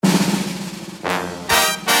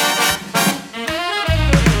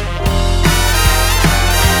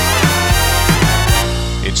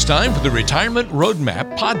time for the Retirement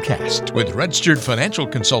Roadmap podcast with registered financial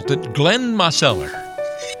consultant Glenn Mosseller.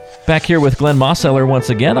 Back here with Glenn Mosseller once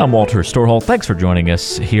again. I'm Walter Storholt. Thanks for joining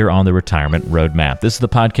us here on the Retirement Roadmap. This is the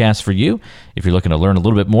podcast for you if you're looking to learn a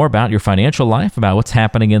little bit more about your financial life, about what's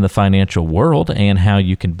happening in the financial world, and how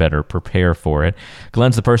you can better prepare for it.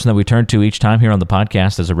 Glenn's the person that we turn to each time here on the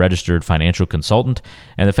podcast as a registered financial consultant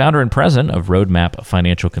and the founder and president of Roadmap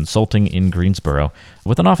Financial Consulting in Greensboro,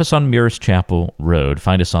 with an office on Muirs Chapel Road.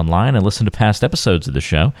 Find us online and listen to past episodes of the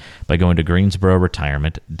show by going to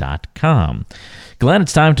greensbororetirement.com. Glenn,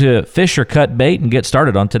 it's time to fish or cut bait and get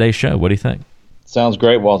started on today's show. What do you think? Sounds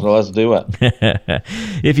great, Walter. Let's do it.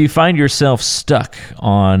 If you find yourself stuck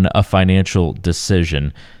on a financial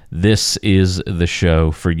decision, this is the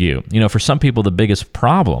show for you. You know, for some people, the biggest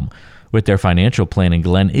problem with their financial planning,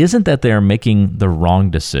 Glenn, isn't that they're making the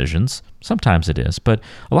wrong decisions. Sometimes it is, but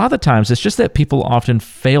a lot of the times it's just that people often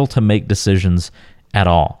fail to make decisions at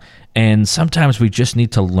all. And sometimes we just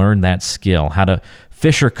need to learn that skill, how to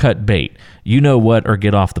fish or cut bait, you know what, or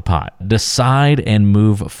get off the pot. Decide and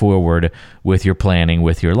move forward with your planning,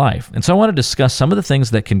 with your life. And so I want to discuss some of the things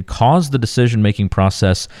that can cause the decision-making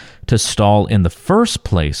process to stall in the first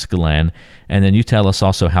place, Glenn, and then you tell us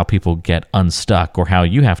also how people get unstuck or how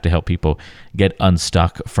you have to help people get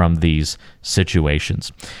unstuck from these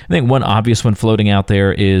situations. I think one obvious one floating out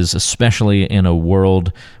there is, especially in a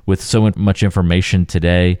world with so much information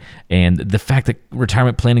today and the fact that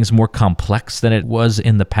retirement planning is more complex than it was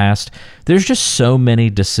in the past, there's just so many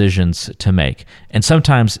decisions to make. And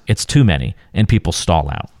sometimes it's too many and people stall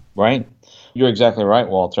out. Right. You're exactly right,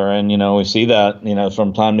 Walter. And, we see that,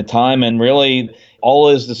 from time to time. And really, all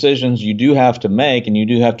those decisions you do have to make and you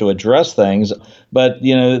do have to address things. But,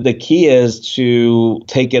 the key is to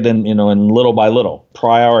take it in little by little,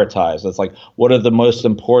 prioritize. It's like, what are the most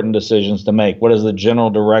important decisions to make? What is the general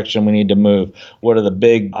direction we need to move? What are the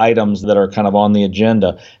big items that are kind of on the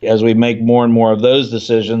agenda? As we make more and more of those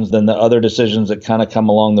decisions, then the other decisions that kind of come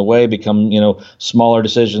along the way become, smaller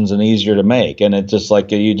decisions and easier to make. And it's just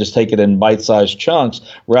like you just take it in bite-sized chunks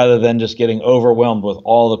rather than just getting overwhelmed with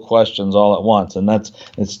all the questions all at once. And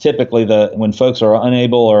it's typically when folks are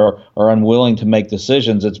unable or are unwilling to make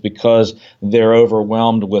decisions, it's because they're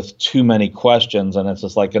overwhelmed with too many questions, and it's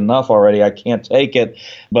just like, enough already, I can't take it.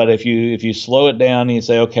 But if you slow it down and you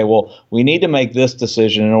say, okay, well, we need to make this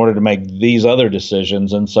decision in order to make these other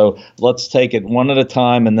decisions, and so let's take it one at a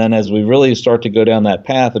time, and then as we really start to go down that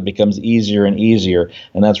path, it becomes easier and easier,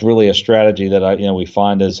 and that's really a strategy that we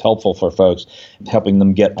find is helpful for folks, helping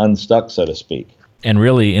them get unstuck, so to speak. And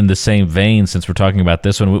really, in the same vein, since we're talking about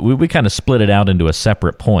this one, we kind of split it out into a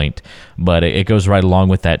separate point, but it goes right along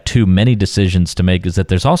with that. Too many decisions to make is that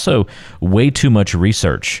there's also way too much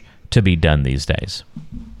research to be done these days.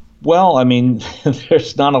 Well,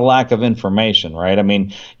 there's not a lack of information, right?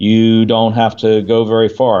 You don't have to go very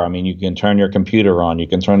far. You can turn your computer on, you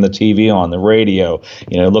can turn the TV on, the radio,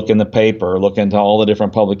 look in the paper, look into all the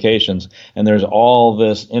different publications, and there's all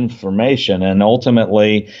this information. And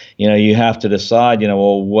ultimately, you have to decide,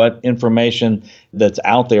 what information that's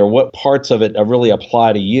out there, what parts of it really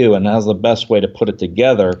apply to you, and how's the best way to put it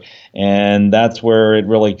together. And that's where it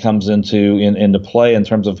really comes into play in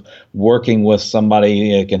terms of working with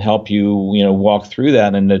somebody that can help you, walk through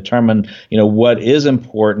that and determine, what is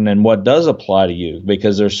important and what does apply to you,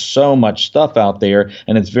 because there's so much stuff out there,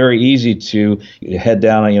 and it's very easy to head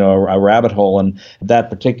down, a rabbit hole, and that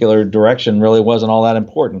particular direction really wasn't all that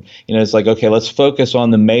important. It's like, okay, let's focus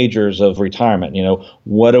on the majors of retirement.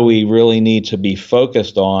 What do we really need to be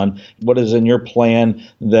focused on? What is in your plan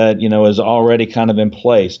that, is already kind of in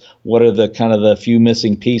place? What are the kind of the few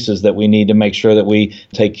missing pieces that we need to make sure that we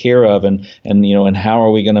take care of, and how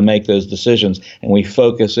are we going to make those decisions? And we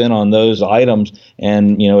focus in on those items,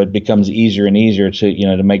 and it becomes easier and easier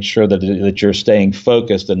to make sure that you're staying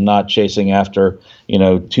focused and not chasing after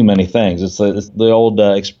too many things. It's the old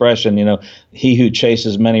expression, he who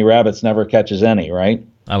chases many rabbits never catches any, right?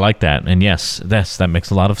 I like that. And yes, that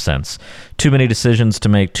makes a lot of sense. Too many decisions to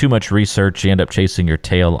make, too much research, you end up chasing your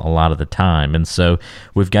tail a lot of the time. And so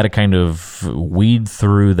we've got to kind of weed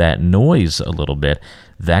through that noise a little bit.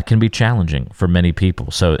 That can be challenging for many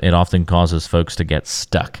people. So it often causes folks to get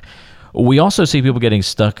stuck. We also see people getting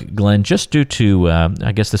stuck, Glenn, just due to,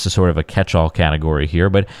 I guess this is sort of a catch-all category here,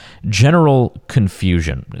 but general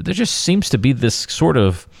confusion. There just seems to be this sort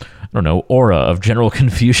of, aura of general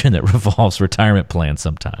confusion that revolves retirement plans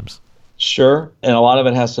sometimes. Sure. And a lot of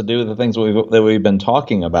it has to do with the things that we've been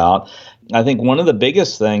talking about. I think one of the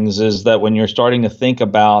biggest things is that when you're starting to think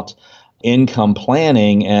about income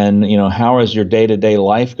planning and, how is your day-to-day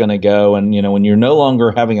life going to go? And, when you're no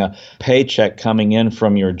longer having a paycheck coming in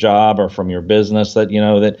from your job or from your business that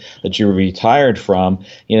you're retired from,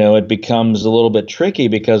 it becomes a little bit tricky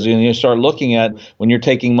because you start looking at when you're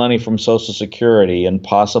taking money from Social Security and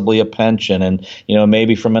possibly a pension and,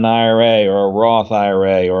 maybe from an IRA or a Roth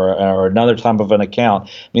IRA or another type of an account.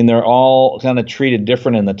 I mean, they're all kind of treated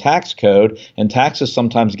different in the tax code, and taxes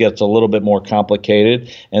sometimes gets a little bit more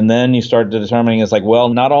complicated. And then you start determining it's like, well,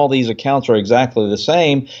 not all these accounts are exactly the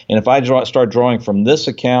same. And if I start drawing from this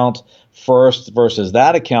account first versus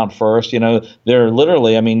that account first, they're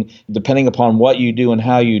literally, depending upon what you do and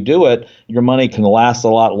how you do it, your money can last a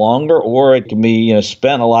lot longer or it can be,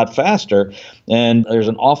 spent a lot faster. And there's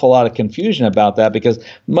an awful lot of confusion about that because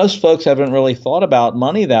most folks haven't really thought about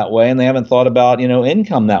money that way, and they haven't thought about,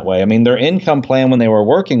 income that way. I mean, their income plan when they were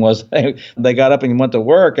working was they got up and went to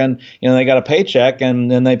work and, they got a paycheck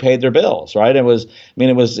and then they paid their bills, right? It was a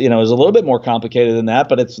little bit more complicated than that,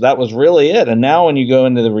 but that was really it. And now when you go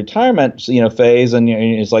into the retirement, phase and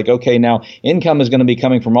it's like, okay, now income is going to be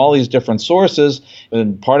coming from all these different sources.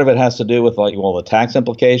 And part of it has to do with the tax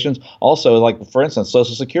implications. Also, for instance,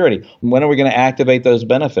 Social Security. When are we going to activate those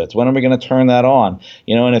benefits? When are we going to turn that on?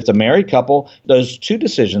 And if it's a married couple, there's two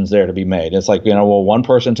decisions there to be made. It's like, one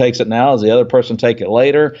person takes it now, does the other person take it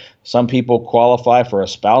later? Some people qualify for a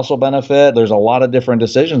spousal benefit. There's a lot of different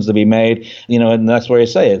decisions to be made, and that's where you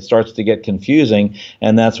say it starts to get confusing.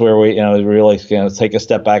 And that's where we, really take a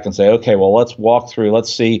step back and say, okay, well, let's walk through,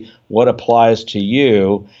 let's see what applies to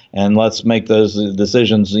you, and let's make those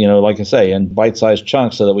decisions, like I say, in bite-sized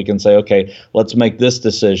chunks so that we can say, okay, let's make this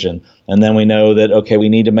decision. And then we know that, okay, we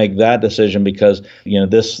need to make that decision because,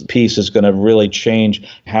 this piece is going to really change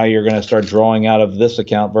how you're going to start drawing out of this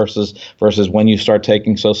account versus when you start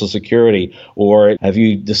taking Social Security. Or have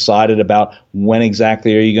you decided about when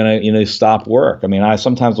exactly are you going to, stop work? I mean, I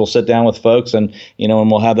sometimes will sit down with folks and,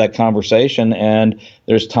 and we'll have that conversation. And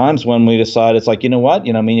there's times when we decide it's like, what?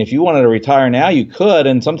 If you wanted to retire now, you could.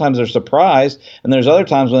 And sometimes they're surprised. And there's other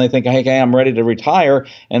times when they think, hey, I'm ready to retire.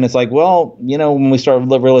 And it's like, well, when we start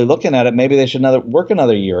really looking at it, maybe they should work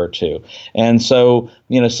another year or two. And so,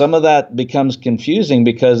 some of that becomes confusing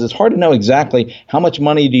because it's hard to know exactly how much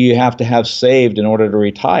money do you have to have saved in order to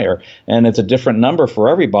retire. And it's a different number for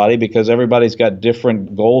everybody because everybody's got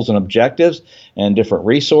different goals and objectives and different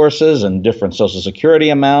resources and different Social Security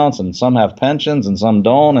amounts, and some have pensions and some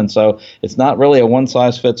don't. And so it's not really a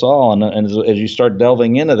one-size-fits-all. And as you start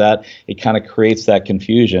delving into that, it kind of creates that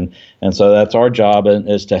confusion. And so that's our job,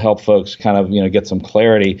 is to help folks kind of, get some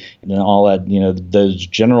clarity and all that, those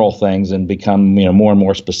general things, and become, more and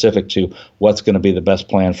more specific to what's going to be the best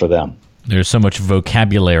plan for them. There's so much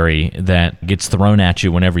vocabulary that gets thrown at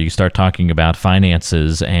you whenever you start talking about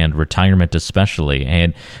finances and retirement especially,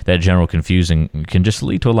 and that general confusing can just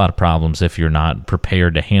lead to a lot of problems if you're not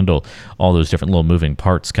prepared to handle all those different little moving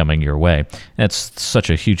parts coming your way. That's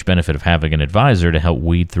such a huge benefit of having an advisor to help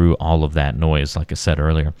weed through all of that noise, like I said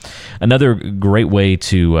earlier. Another great way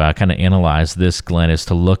to kind of analyze this, Glenn, is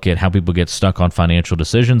to look at how people get stuck on financial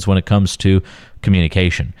decisions when it comes to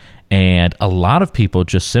communication. And a lot of people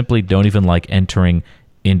just simply don't even like entering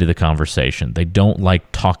into the conversation. They don't like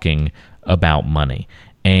talking about money.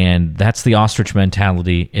 And that's the ostrich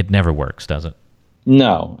mentality. It never works, does it?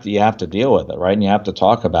 No, you have to deal with it, right? And you have to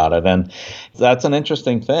talk about it. And that's an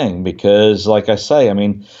interesting thing because, like I say,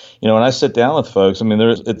 when I sit down with folks,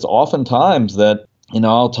 it's oftentimes that,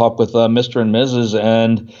 I'll talk with Mr. and Mrs.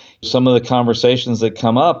 and some of the conversations that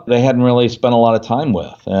come up, they hadn't really spent a lot of time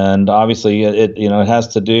with. And obviously it has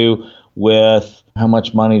to do with how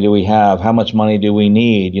much money do we have? How much money do we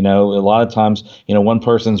need? A lot of times, one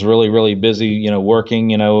person's really, really busy,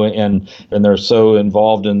 working, and they're so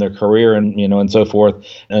involved in their career and, and so forth.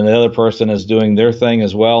 And the other person is doing their thing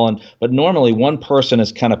as well. But normally one person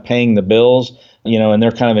is kind of paying the bills, and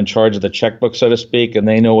they're kind of in charge of the checkbook, so to speak, and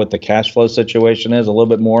they know what the cash flow situation is a little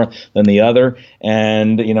bit more than the other.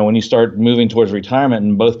 And, when you start moving towards retirement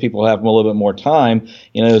and both people have a little bit more time,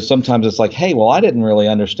 sometimes it's like, hey, well, I didn't really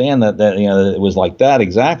understand that it was like that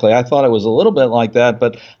exactly. I thought it was a little bit like that,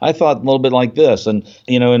 but I thought a little bit like this. And,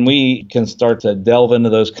 and we can start to delve into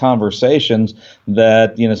those conversations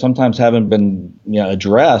that, sometimes haven't been,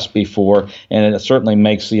 addressed before. And it certainly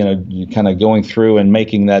makes, kind of going through and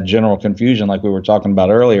making that general confusion like we were talking about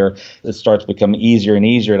earlier, it starts to become easier and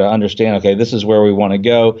easier to understand, okay, this is where we want to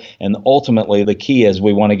go. And ultimately, the key is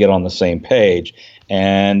we want to get on the same page.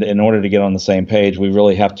 And in order to get on the same page, we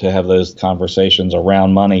really have to have those conversations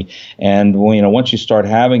around money. And, once you start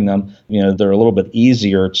having them, they're a little bit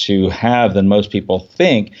easier to have than most people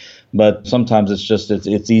think. but sometimes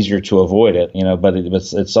it's easier to avoid it, but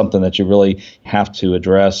it's something that you really have to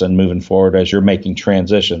address and moving forward as you're making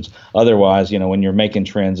transitions. Otherwise, when you're making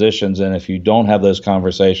transitions and if you don't have those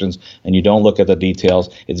conversations and you don't look at the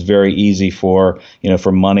details, it's very easy for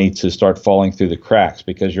money to start falling through the cracks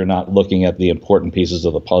because you're not looking at the important pieces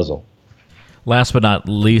of the puzzle. Last but not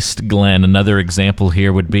least, Glenn, another example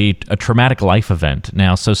here would be a traumatic life event.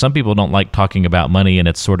 Now, so some people don't like talking about money, and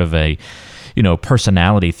it's sort of a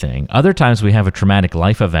personality thing. Other times we have a traumatic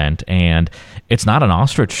life event, and it's not an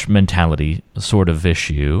ostrich mentality sort of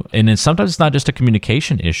issue. And sometimes it's not just a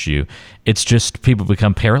communication issue. It's just people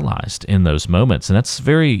become paralyzed in those moments, and that's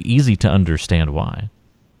very easy to understand why.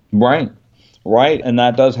 Right. And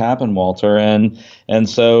that does happen, Walter. And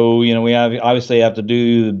so, we obviously have to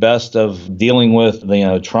do the best of dealing with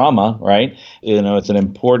the trauma, right? It's an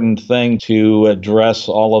important thing to address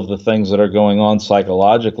all of the things that are going on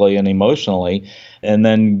psychologically and emotionally, and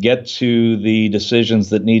then get to the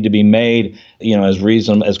decisions that need to be made,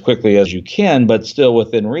 as quickly as you can, but still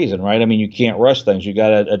within reason, right? I mean, you can't rush things. You got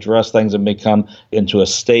to address things and become into a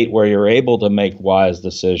state where you're able to make wise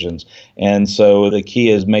decisions. And so the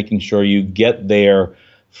key is making sure you get there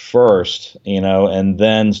first, and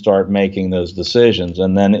then start making those decisions.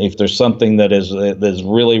 And then if there's something that is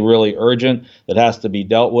really, really urgent that has to be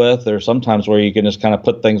dealt with, there's sometimes where you can just kind of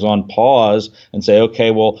put things on pause and say,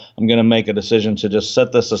 okay, well, I'm going to make a decision to just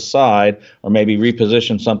set this aside or maybe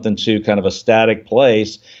reposition something to kind of a static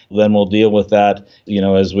place. Then we'll deal with that,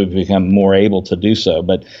 as we become more able to do so.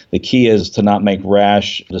 But the key is to not make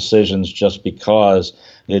rash decisions just because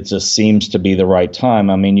it just seems to be the right time.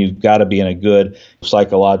 I mean, you've got to be in a good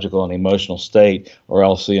psychological and emotional state, or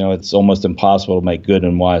else, it's almost impossible to make good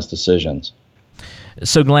and wise decisions.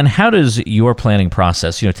 So, Glenn, how does your planning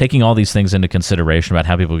process, taking all these things into consideration about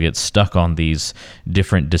how people get stuck on these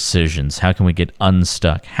different decisions, how can we get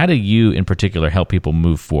unstuck? How do you, in particular, help people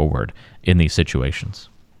move forward in these situations?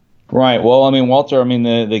 Right. Well, Walter,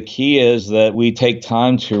 the key is that we take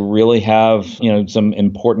time to really have, some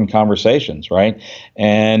important conversations, right?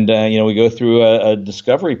 And, we go through a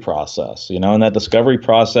discovery process, and that discovery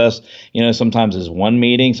process, sometimes is one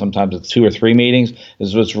meeting, sometimes it's 2 or 3 meetings,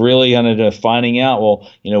 is what's really into finding out, well,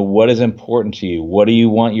 what is important to you? What do you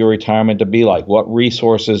want your retirement to be like? What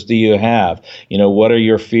resources do you have? What are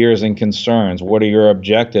your fears and concerns? What are your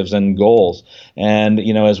objectives and goals? And,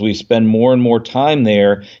 as we spend more and more time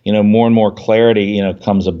there, more and more clarity,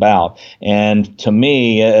 comes about. And to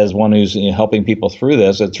me, as one who's helping people through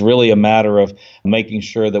this, it's really a matter of making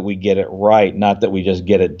sure that we get it right, not that we just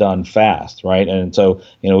get it done fast, right? And so,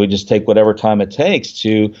 we just take whatever time it takes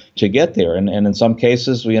to get there. And in some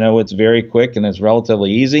cases, it's very quick and it's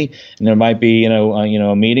relatively easy. And there might be,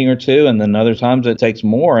 a meeting or two, and then other times it takes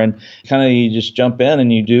more. And kind of you just jump in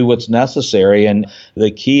and you do what's necessary. And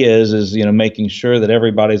the key is making sure that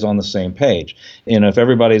everybody's on the same page. If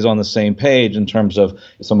everybody's on the same page in terms of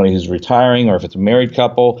somebody who's retiring, or if it's a married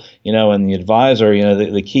couple, and the advisor,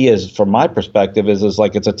 the key is, from my perspective, is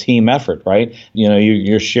like it's a team effort, right?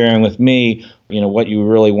 You're sharing with me, what you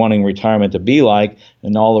really wanting retirement to be like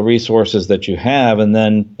and all the resources that you have. And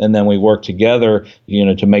then we work together,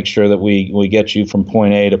 to make sure that we get you from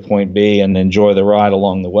point A to point B and enjoy the ride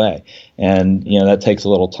along the way. And, that takes a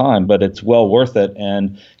little time, but it's well worth it.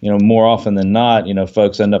 And, more often than not,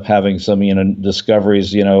 folks end up having some,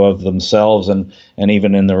 discoveries, of themselves and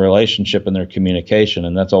even in their relationship and their communication.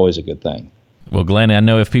 And that's always a good thing. Well, Glenn, I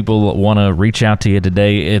know if people want to reach out to you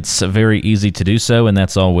today, it's very easy to do so, and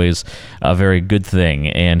that's always a very good thing.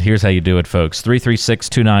 And here's how you do it, folks.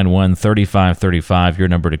 336-291-3535, your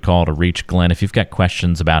number to call to reach Glenn. If you've got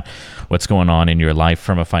questions about what's going on in your life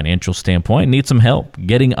from a financial standpoint, need some help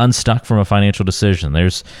getting unstuck from a financial decision,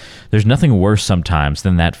 there's nothing worse sometimes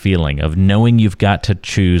than that feeling of knowing you've got to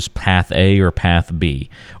choose path A or path B.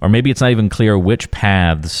 Or maybe it's not even clear which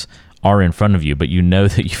paths are in front of you, but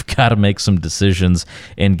that you've got to make some decisions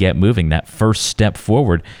and get moving. That first step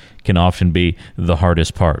forward can often be the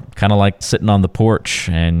hardest part. Kind of like sitting on the porch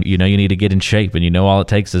and you need to get in shape, and all it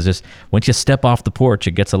takes is just once you step off the porch,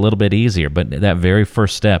 it gets a little bit easier. But that very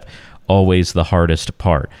first step, always the hardest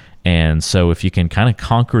part. And so if you can kind of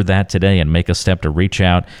conquer that today and make a step to reach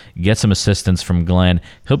out, get some assistance from Glenn,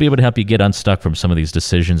 he'll be able to help you get unstuck from some of these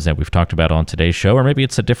decisions that we've talked about on today's show, or maybe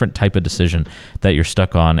it's a different type of decision that you're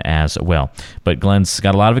stuck on as well. But Glenn's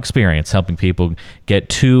got a lot of experience helping people get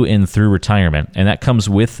to and through retirement, and that comes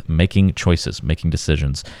with making choices, making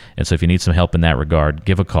decisions. And so if you need some help in that regard,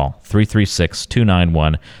 give a call,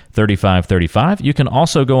 336-291-3535. You can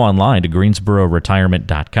also go online to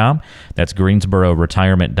GreensboroRetirement.com. That's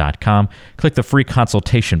GreensboroRetirement.com. retirementroadmap.com. Click the free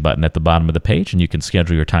consultation button at the bottom of the page, and you can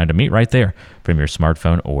schedule your time to meet right there from your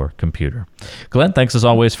smartphone or computer. Glenn, thanks as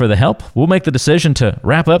always for the help. We'll make the decision to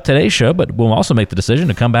wrap up today's show, but we'll also make the decision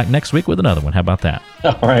to come back next week with another one. How about that?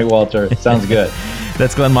 All right, Walter. Sounds good.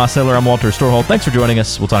 That's Glenn Mosseller. I'm Walter Storholt. Thanks for joining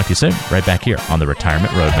us. We'll talk to you soon, right back here on the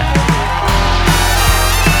Retirement Roadmap.